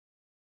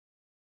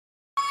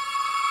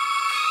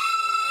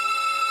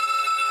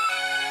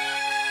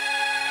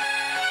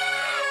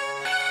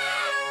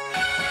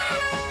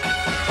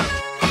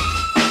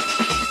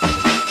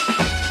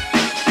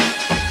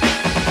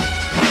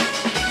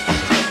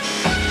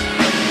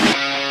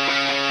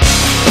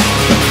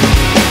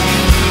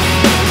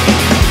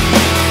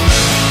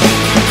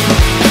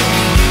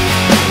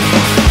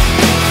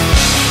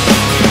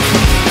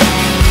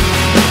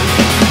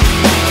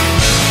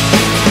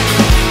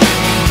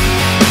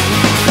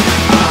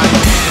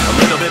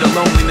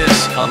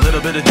A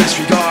little bit of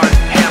disregard,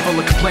 handful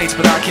of complaints,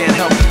 but I can't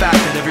help the fact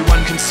that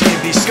everyone can see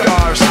these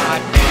scars. I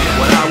am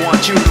what I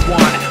want you to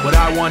want, what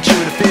I want you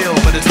to feel,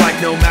 but it's like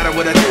no matter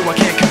what I do, I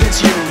can't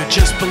convince you to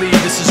just believe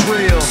this is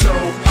real. So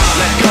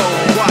let go,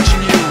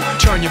 watching you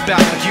turn your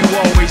back like you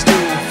always do,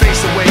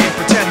 face away and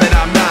pretend that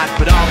I'm not,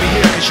 but I'll be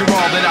here cause you're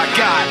all that I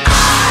got.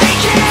 I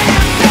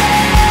can't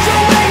feel the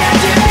way I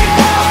did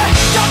before.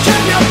 Don't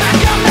turn your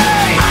back on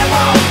me, I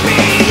won't be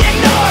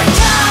ignored.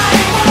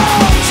 Time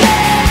won't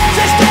change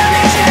this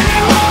damage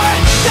anymore.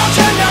 Don't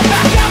turn your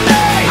back on me,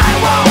 I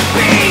won't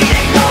be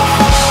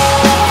ignored.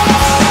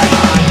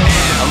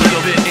 I'm a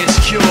little bit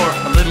insecure,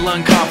 a little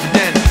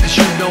unconfident, cause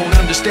you don't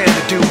understand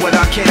to do what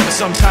I can, but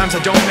sometimes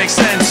I don't make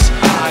sense.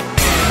 I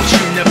am what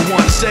you never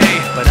want to say,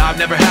 but I've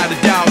never had a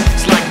doubt.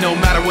 It's like no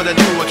matter what I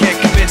do, I can't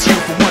convince you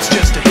for once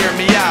just to hear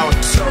me out.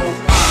 So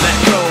let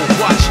go,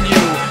 watching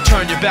you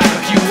turn your back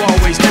like you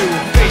always do,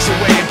 face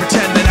away and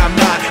pretend that I'm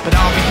not, but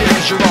I'll be here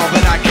cause you're all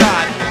that I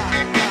got.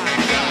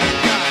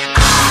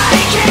 I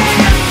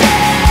can't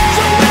feel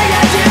the way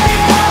I did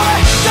before.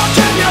 Don't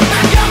turn your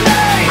back on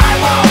me, I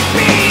won't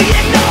be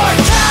ignored.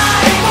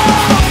 Time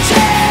won't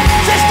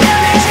change this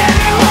damage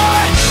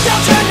anymore.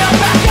 Don't turn your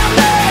back on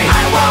me,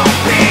 I won't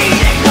be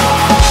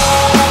ignored.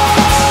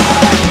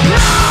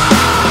 No,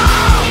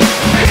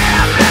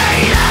 hear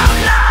me out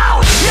now.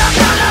 You're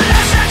gonna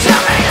listen to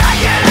me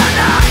like it or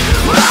not.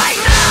 Right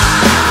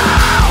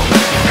now,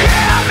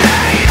 hear me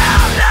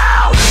out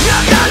now.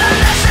 You're gonna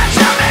listen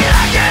to me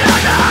like it or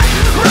not.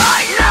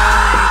 Right now.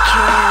 I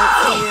can't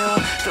feel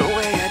the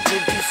way I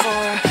did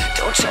before.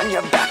 Don't turn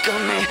your back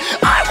on me,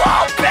 I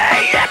won't be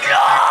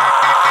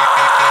ignored.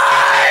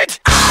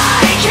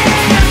 I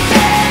can't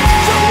feel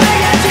the way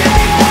I did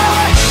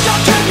before.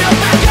 Don't turn your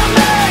back on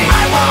me,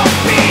 I won't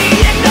be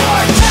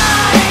ignored.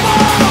 Time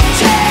won't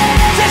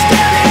change this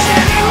damage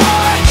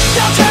anymore.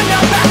 Don't turn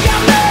your back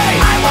on me,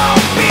 I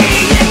won't be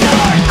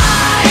ignored.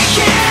 I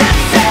can't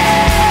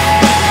feel.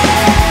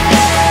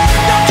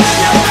 Don't turn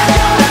your back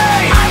on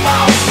me, I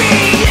won't be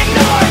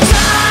ignored.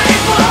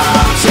 Time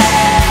won't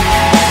change.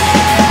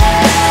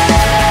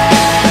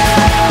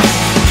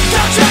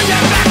 Don't turn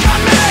your back on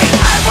me,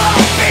 I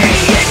won't be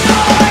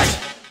ignored.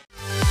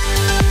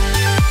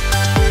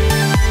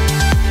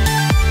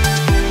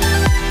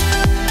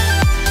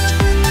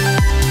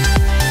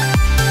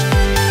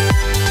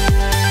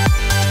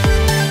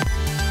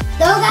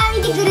 動画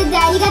見てくれて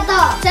ありがと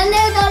う。チャンネ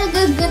ル登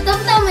録、グッドボ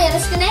タンもよろ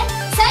しくね。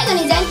最後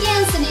にじゃんけ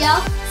んする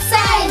よ。最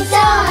初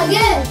はグー、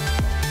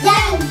じゃ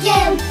んけ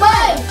んぽい。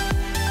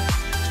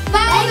バ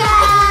イバイ。